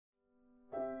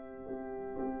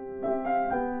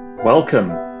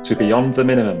Welcome to Beyond the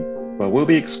Minimum, where we'll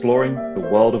be exploring the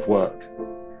world of work.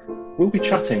 We'll be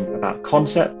chatting about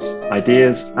concepts,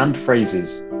 ideas, and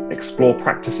phrases, explore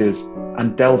practices,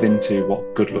 and delve into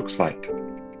what good looks like.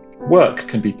 Work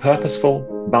can be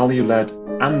purposeful, value-led,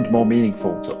 and more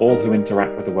meaningful to all who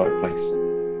interact with the workplace.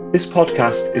 This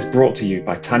podcast is brought to you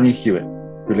by Tanya Hewitt,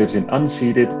 who lives in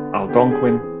unceded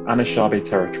Algonquin Anishinaabe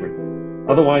territory,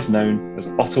 otherwise known as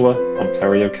Ottawa,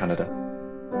 Ontario, Canada.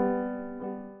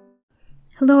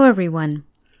 Hello, everyone.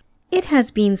 It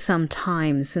has been some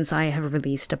time since I have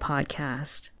released a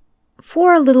podcast.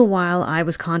 For a little while, I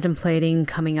was contemplating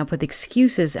coming up with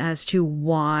excuses as to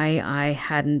why I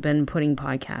hadn't been putting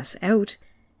podcasts out.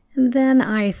 And then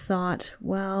I thought,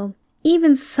 well,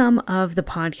 even some of the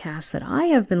podcasts that I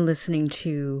have been listening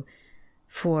to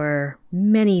for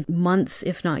many months,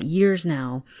 if not years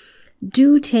now,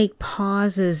 do take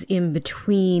pauses in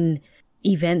between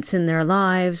events in their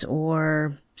lives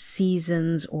or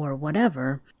seasons or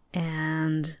whatever,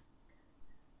 and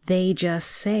they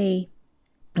just say,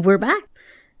 we're back.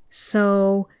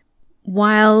 So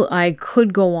while I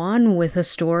could go on with a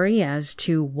story as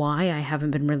to why I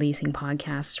haven't been releasing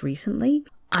podcasts recently,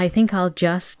 I think I'll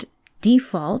just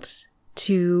default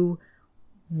to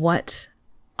what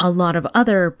a lot of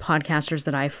other podcasters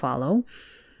that I follow,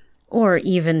 or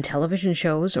even television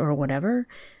shows or whatever,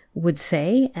 would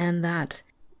say, and that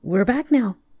we're back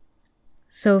now.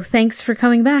 So thanks for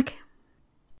coming back.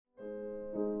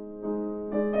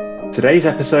 Today's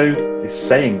episode is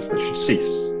Sayings That Should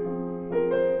Cease.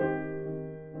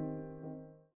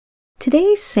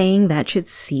 Today's saying that should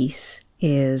cease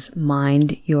is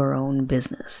mind your own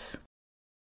business.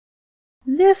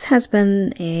 This has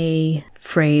been a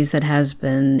phrase that has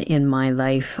been in my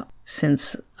life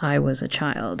since I was a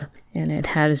child, and it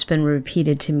has been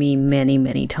repeated to me many,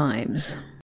 many times.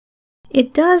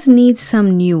 It does need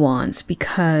some nuance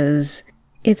because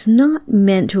it's not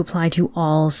meant to apply to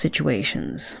all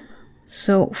situations.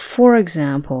 So, for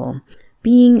example,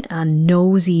 being a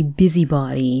nosy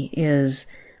busybody is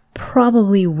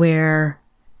probably where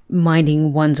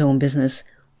minding one's own business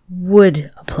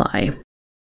would apply.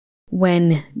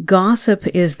 When gossip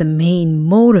is the main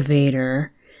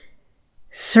motivator,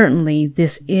 certainly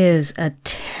this is a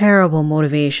terrible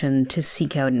motivation to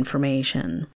seek out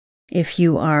information. If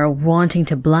you are wanting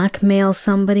to blackmail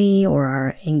somebody or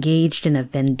are engaged in a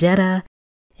vendetta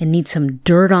and need some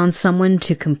dirt on someone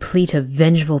to complete a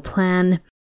vengeful plan,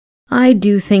 I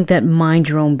do think that mind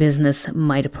your own business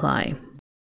might apply.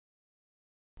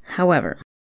 However,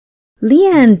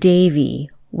 Leanne Davey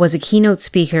was a keynote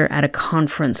speaker at a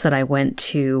conference that I went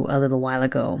to a little while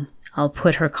ago. I'll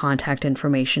put her contact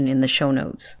information in the show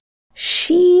notes.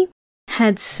 She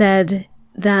had said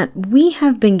that we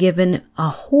have been given a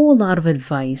whole lot of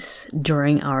advice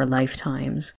during our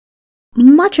lifetimes,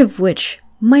 much of which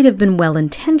might have been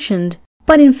well-intentioned,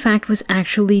 but in fact was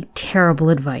actually terrible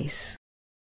advice.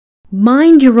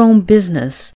 Mind your own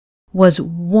business was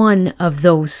one of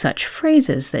those such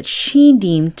phrases that she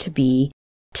deemed to be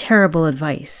terrible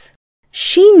advice.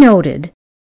 She noted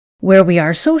where we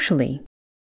are socially,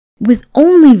 with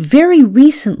only very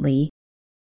recently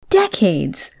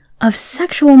decades of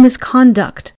sexual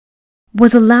misconduct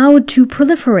was allowed to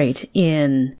proliferate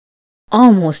in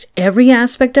almost every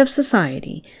aspect of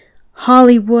society.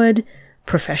 Hollywood,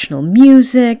 professional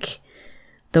music,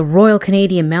 the Royal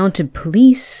Canadian Mounted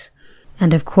Police,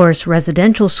 and of course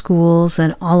residential schools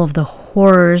and all of the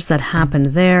horrors that happened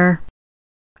there.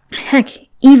 Heck,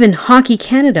 even Hockey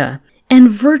Canada and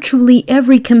virtually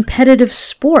every competitive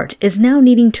sport is now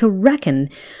needing to reckon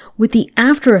with the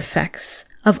after effects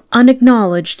of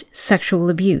unacknowledged sexual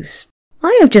abuse.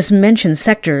 I have just mentioned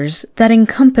sectors that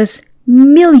encompass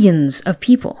millions of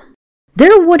people.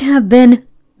 There would have been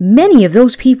many of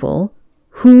those people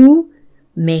who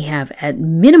may have at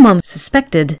minimum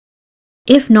suspected,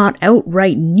 if not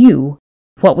outright knew,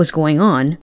 what was going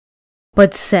on,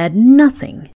 but said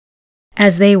nothing,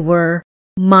 as they were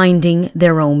minding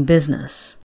their own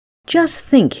business. Just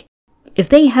think, if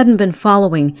they hadn't been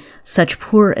following such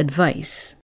poor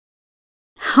advice,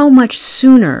 how much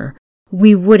sooner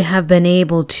we would have been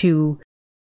able to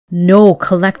know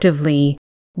collectively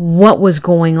what was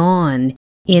going on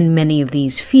in many of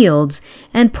these fields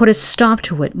and put a stop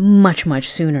to it much, much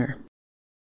sooner.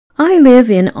 I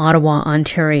live in Ottawa,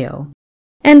 Ontario,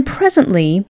 and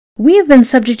presently we have been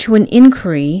subject to an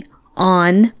inquiry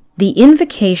on the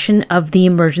invocation of the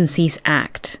Emergencies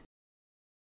Act.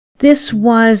 This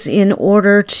was in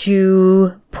order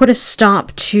to put a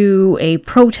stop to a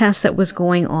protest that was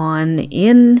going on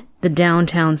in the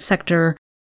downtown sector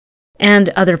and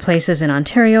other places in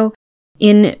Ontario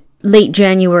in late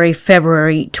January,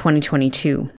 February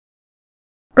 2022.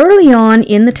 Early on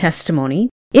in the testimony,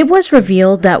 it was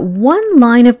revealed that one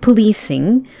line of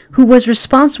policing, who was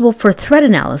responsible for threat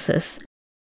analysis,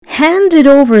 handed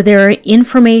over their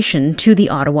information to the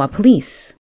Ottawa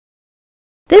police.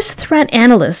 This threat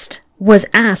analyst was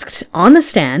asked on the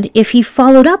stand if he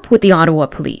followed up with the Ottawa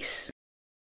police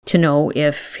to know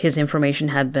if his information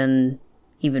had been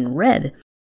even read.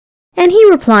 And he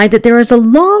replied that there is a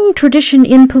long tradition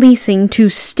in policing to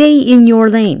stay in your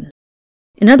lane.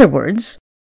 In other words,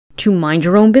 to mind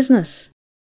your own business.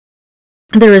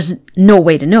 There is no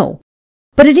way to know,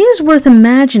 but it is worth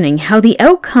imagining how the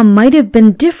outcome might have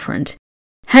been different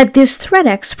had this threat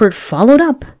expert followed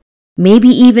up, maybe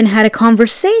even had a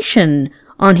conversation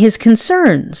on his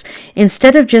concerns,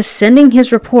 instead of just sending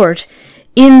his report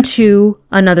into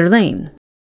another lane.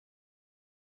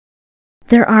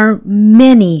 There are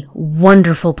many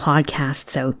wonderful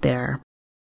podcasts out there,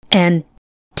 and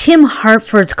Tim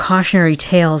Hartford's Cautionary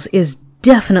Tales is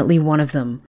definitely one of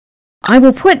them. I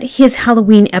will put his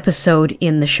Halloween episode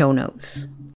in the show notes.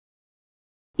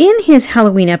 In his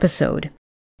Halloween episode,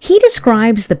 he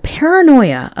describes the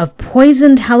paranoia of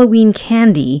poisoned Halloween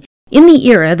candy in the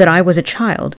era that I was a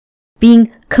child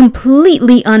being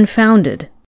completely unfounded,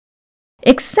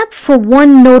 except for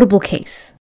one notable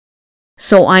case.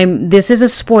 So this is a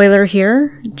spoiler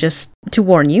here, just to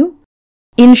warn you.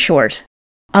 In short,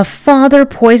 a father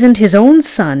poisoned his own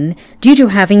son due to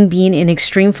having been in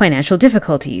extreme financial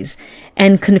difficulties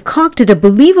and concocted a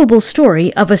believable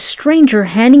story of a stranger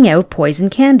handing out poison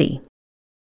candy.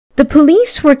 The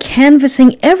police were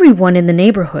canvassing everyone in the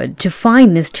neighborhood to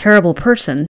find this terrible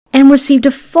person and received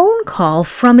a phone call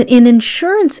from an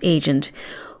insurance agent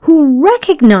who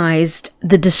recognized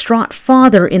the distraught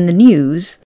father in the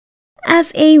news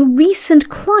as a recent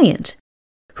client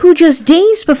who just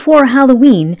days before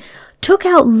Halloween took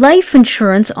out life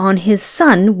insurance on his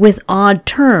son with odd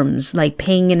terms, like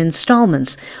paying in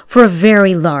installments for a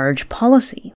very large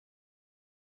policy.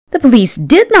 The police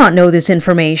did not know this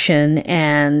information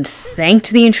and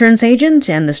thanked the insurance agent,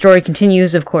 and the story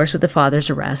continues, of course, with the father's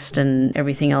arrest and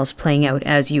everything else playing out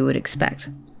as you would expect.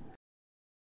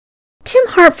 Tim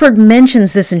Hartford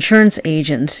mentions this insurance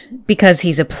agent because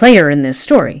he's a player in this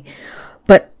story,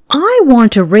 but I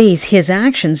want to raise his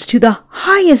actions to the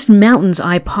highest mountains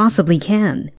I possibly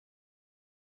can.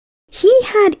 He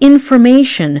had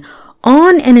information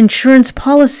on an insurance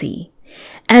policy,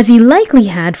 as he likely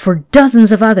had for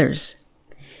dozens of others.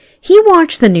 He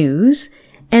watched the news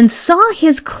and saw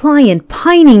his client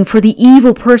pining for the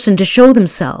evil person to show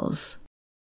themselves.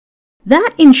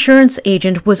 That insurance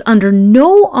agent was under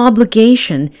no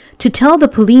obligation to tell the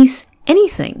police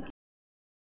anything.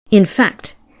 In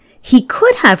fact, he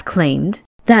could have claimed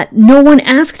that no one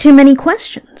asked him any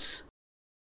questions.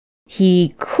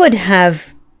 He could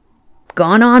have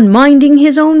gone on minding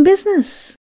his own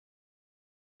business.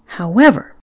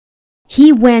 However,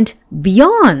 he went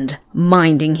beyond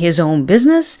minding his own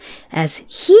business as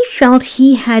he felt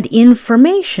he had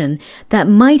information that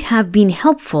might have been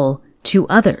helpful to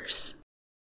others.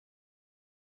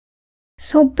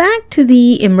 So back to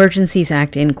the Emergencies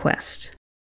Act inquest.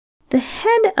 The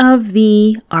head of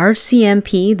the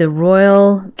RCMP, the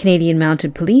Royal Canadian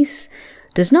Mounted Police,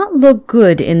 does not look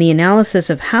good in the analysis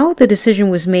of how the decision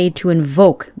was made to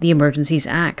invoke the Emergencies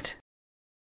Act.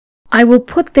 I will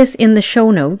put this in the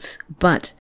show notes,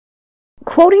 but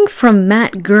quoting from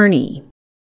Matt Gurney,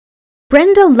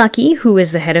 Brenda Lucki, who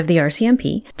is the head of the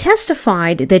RCMP,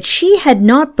 testified that she had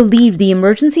not believed the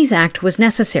Emergencies Act was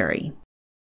necessary.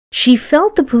 She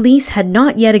felt the police had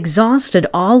not yet exhausted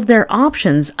all their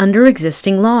options under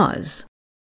existing laws.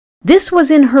 This was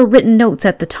in her written notes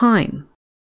at the time.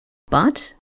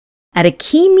 But at a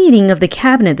key meeting of the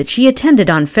cabinet that she attended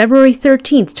on February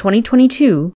 13th,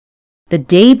 2022, the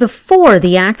day before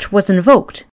the act was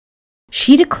invoked,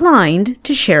 she declined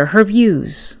to share her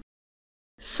views.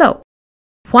 So,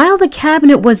 while the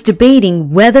cabinet was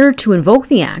debating whether to invoke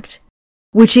the act,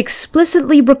 which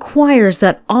explicitly requires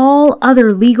that all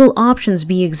other legal options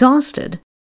be exhausted,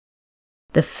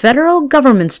 the federal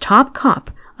government's top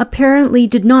cop apparently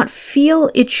did not feel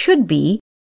it should be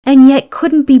and yet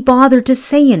couldn't be bothered to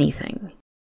say anything.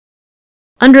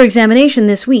 Under examination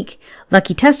this week,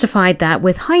 Lucki testified that,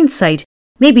 with hindsight,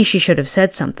 maybe she should have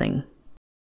said something.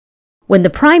 When the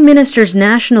Prime Minister's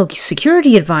National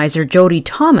Security Advisor, Jody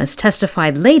Thomas,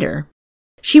 testified later,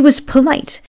 she was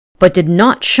polite but did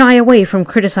not shy away from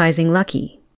criticizing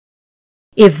Lucki.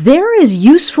 If there is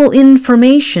useful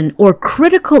information or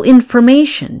critical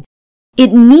information,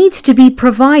 it needs to be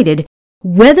provided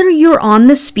whether you're on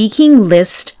the speaking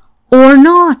list or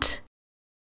not.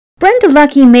 Brenda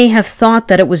Lucki may have thought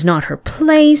that it was not her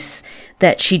place,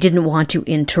 that she didn't want to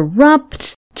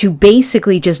interrupt, to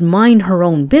basically just mind her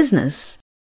own business.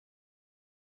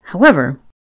 However,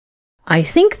 I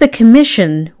think the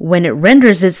Commission, when it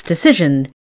renders its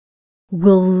decision,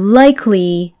 will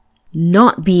likely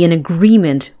not be in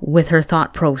agreement with her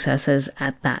thought processes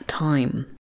at that time.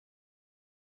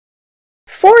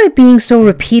 For it being so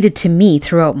repeated to me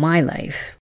throughout my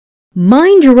life,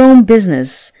 mind your own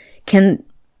business can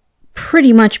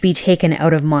pretty much be taken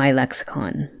out of my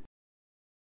lexicon.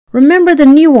 Remember the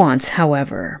nuance,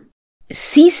 however.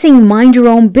 Ceasing mind your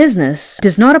own business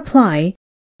does not apply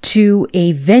to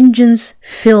a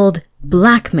vengeance-filled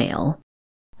blackmail,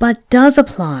 but does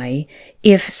apply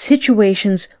if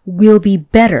situations will be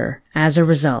better as a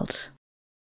result.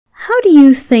 How do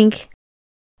you think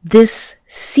this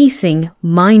ceasing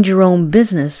mind your own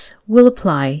business will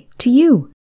apply to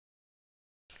you?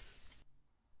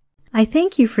 I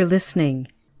thank you for listening.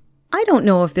 I don't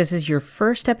know if this is your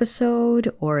first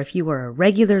episode or if you are a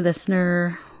regular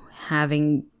listener,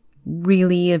 having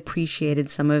really appreciated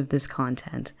some of this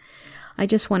content. I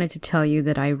just wanted to tell you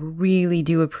that I really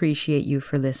do appreciate you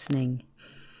for listening.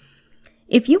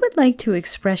 If you would like to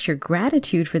express your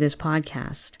gratitude for this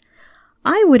podcast,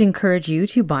 I would encourage you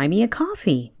to buy me a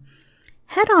coffee.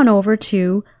 Head on over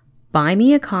to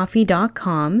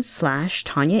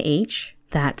buymeacoffee.com/Tanya H.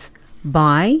 That's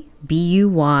buy,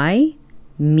 B-U-Y,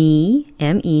 me,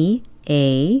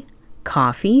 M-E-A,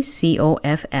 coffee,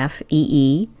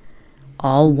 C-O-F-F-E-E,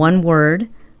 all one word,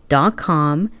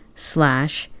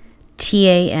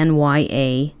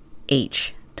 .com/TANYAH,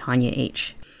 Tanya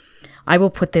H. I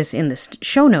will put this in the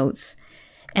show notes,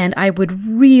 and I would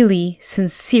really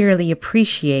sincerely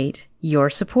appreciate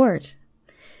your support.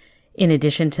 In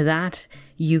addition to that,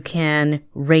 you can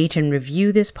rate and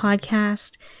review this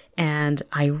podcast, and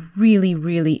I really,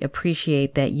 really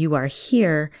appreciate that you are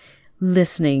here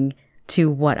listening to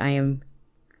what I am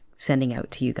sending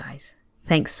out to you guys.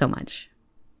 Thanks so much.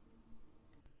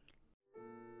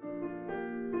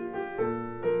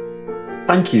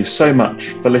 Thank you so much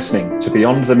for listening to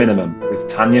Beyond the Minimum with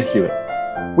Tanya Hewitt.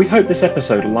 We hope this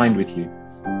episode aligned with you.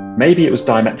 Maybe it was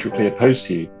diametrically opposed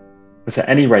to you, but at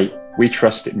any rate, we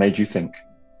trust it made you think.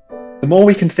 The more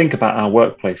we can think about our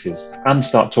workplaces and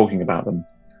start talking about them,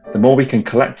 the more we can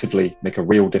collectively make a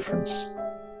real difference.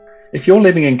 If you're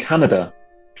living in Canada,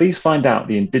 please find out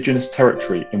the Indigenous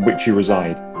territory in which you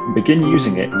reside and begin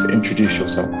using it to introduce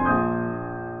yourself.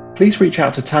 Please reach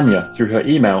out to Tanya through her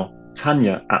email,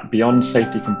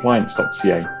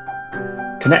 tanya@beyondsafetycompliance.ca.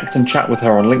 Connect and chat with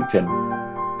her on LinkedIn.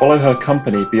 Follow her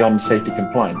company Beyond Safety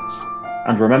Compliance,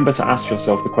 and remember to ask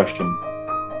yourself the question,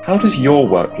 how does your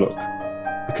work look?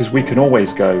 Because we can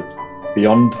always go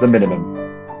beyond the minimum.